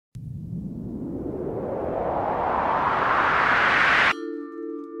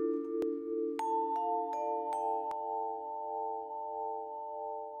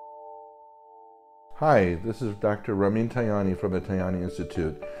Hi, this is Dr. Tayani from the Tayani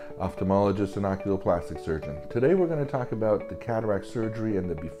Institute, ophthalmologist and oculoplastic surgeon. Today we're going to talk about the cataract surgery and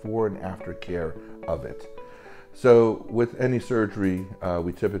the before and after care of it. So with any surgery,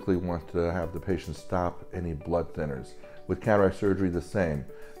 we typically want to have the patient stop any blood thinners. With cataract surgery, the same.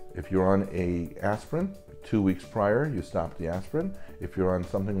 If you're on an aspirin, 2 weeks prior, you stop the aspirin. If you're on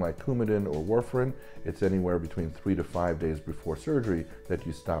something like Coumadin or warfarin, it's anywhere between 3 to 5 days before surgery that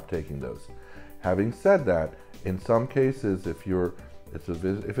you stop taking those. Having said that, in some cases, if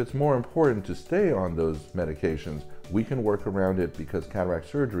it's more important to stay on those medications, we can work around it because cataract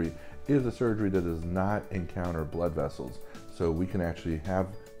surgery is a surgery that does not encounter blood vessels. So we can actually have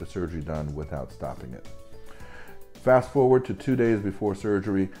the surgery done without stopping it. Fast forward to 2 days before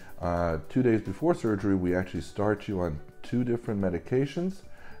surgery. 2 days before surgery, we actually start you on 2 different medications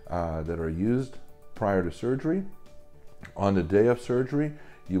that are used prior to surgery. On the day of surgery,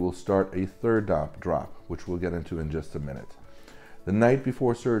 you will start a third drop, which we'll get into in just a minute. The night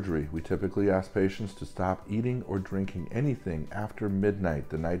before surgery, we typically ask patients to stop eating or drinking anything after midnight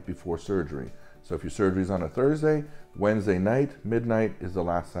the night before surgery. So if your surgery is on a Thursday, Wednesday night, midnight is the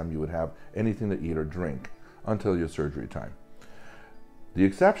last time you would have anything to eat or drink until your surgery time. The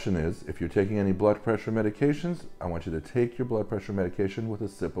exception is, if you're taking any blood pressure medications, I want you to take your blood pressure medication with a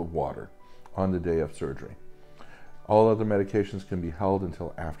sip of water on the day of surgery. All other medications can be held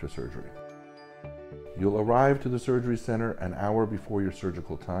until after surgery. You'll arrive to the surgery center an hour before your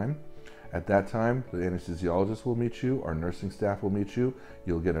surgical time. At that time, the anesthesiologist will meet you, our nursing staff will meet you.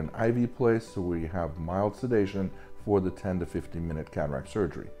 You'll get an IV placed so we have mild sedation for the 10 to 15 minute cataract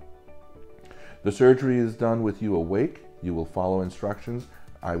surgery. The surgery is done with you awake. You will follow instructions.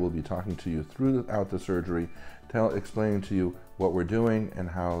 I will be talking to you throughout the surgery, explaining to you what we're doing and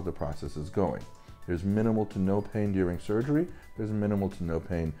how the process is going. There's minimal to no pain during surgery. There's minimal to no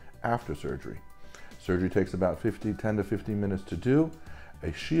pain after surgery. Surgery takes about 10 to 15 minutes to do.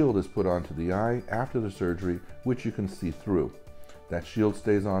 A shield is put onto the eye after the surgery, which you can see through. That shield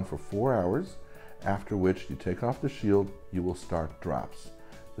stays on for 4 hours, after which you take off the shield, you will start drops.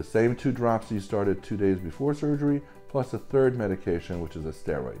 The same 2 drops you started 2 days before surgery, plus a third medication, which is a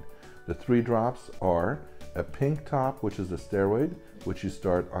steroid. The 3 drops are a pink top, which is a steroid, which you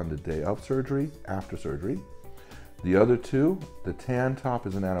start on the day of surgery, after surgery. The other 2, the tan top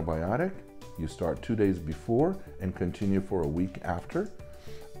is an antibiotic. You start 2 days before and continue for a week after.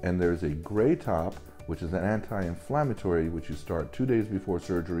 And there's a gray top, which is an anti-inflammatory, which you start 2 days before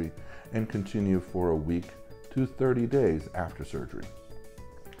surgery and continue for a week to 30 days after surgery.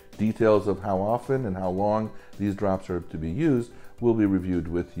 Details of how often and how long these drops are to be used will be reviewed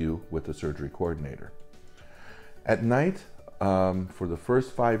with you with the surgery coordinator. At night, for the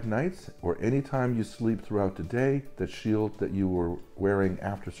first 5 nights, or any time you sleep throughout the day, the shield that you were wearing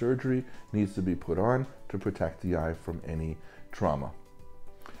after surgery needs to be put on to protect the eye from any trauma.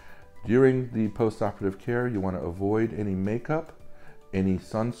 During the post-operative care, you want to avoid any makeup, any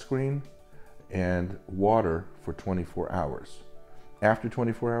sunscreen, and water for 24 hours. After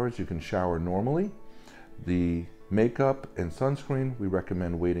 24 hours, you can shower normally. The makeup and sunscreen, we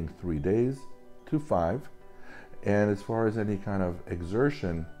recommend waiting 3 days to 5. And as far as any kind of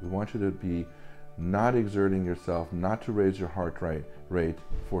exertion, we want you to be not exerting yourself, not to raise your heart rate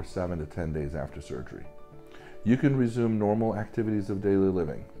for 7 to 10 days after surgery. You can resume normal activities of daily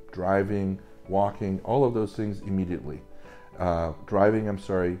living, driving, walking, all of those things immediately. Driving,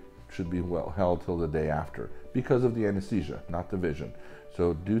 should be held till the day after because of the anesthesia, not the vision.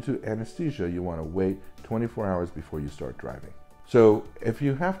 So due to anesthesia, you want to wait 24 hours before you start driving. So if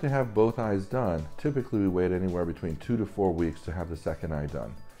you have to have both eyes done, typically we wait anywhere between 2 to 4 weeks to have the second eye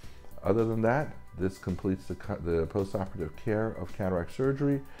done. Other than that, this completes the post-operative care of cataract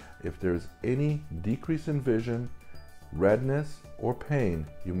surgery. If there's any decrease in vision, redness, or pain,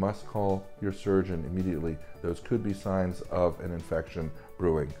 you must call your surgeon immediately. Those could be signs of an infection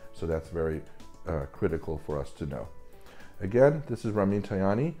brewing, so that's very critical for us to know. Again, this is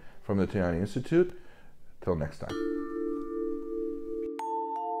Tayani from the Tayani Institute. Till next time.